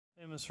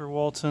Hey, Mr.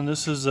 Walton,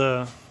 this is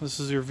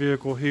your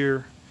vehicle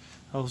here.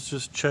 I was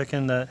just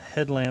checking that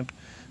headlamp.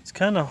 It's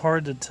kind of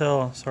hard to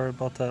tell. Sorry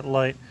about that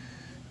light.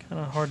 Kind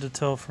of hard to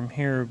tell from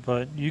here,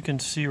 but you can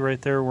see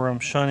right there where I'm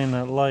shining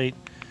that light.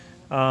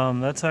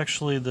 That's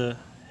actually the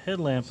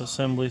headlamp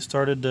assembly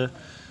started to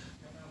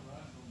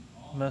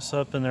mess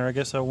up in there. I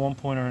guess at one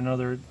point or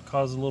another it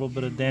caused a little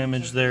bit of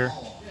damage there.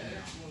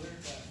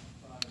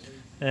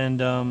 And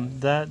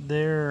that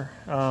there,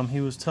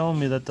 he was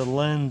telling me that the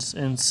lens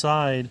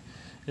inside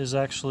is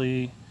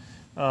actually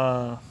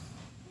not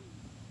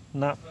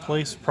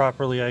placed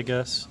properly, I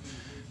guess.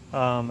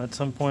 At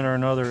some point or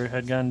another it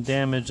had gotten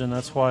damaged, and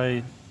that's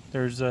why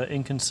there's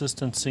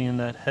inconsistency in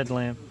that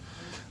headlamp.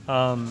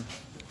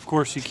 Of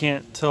course you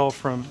can't tell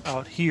from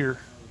out here,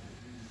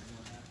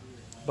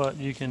 but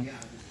you can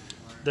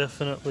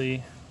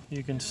definitely,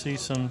 you can see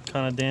some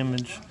kind of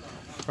damage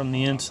from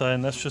the inside,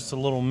 and that's just a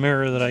little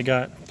mirror that I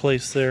got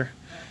placed there.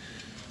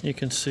 You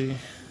can see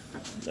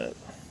that.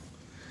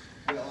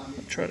 I'll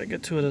try to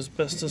get to it as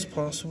best as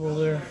possible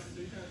there,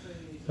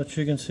 but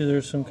you can see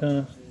there's some kind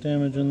of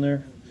damage in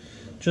there.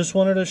 Just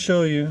wanted to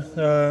show you.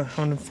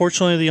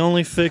 Unfortunately, the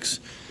only fix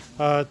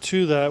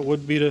to that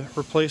would be to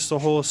replace the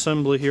whole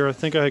assembly here. I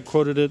think I had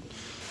quoted it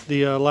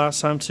the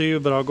last time to you,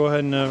 but I'll go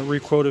ahead and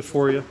re-quote it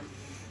for you.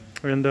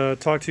 And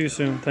talk to you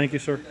soon. Thank you,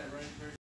 sir.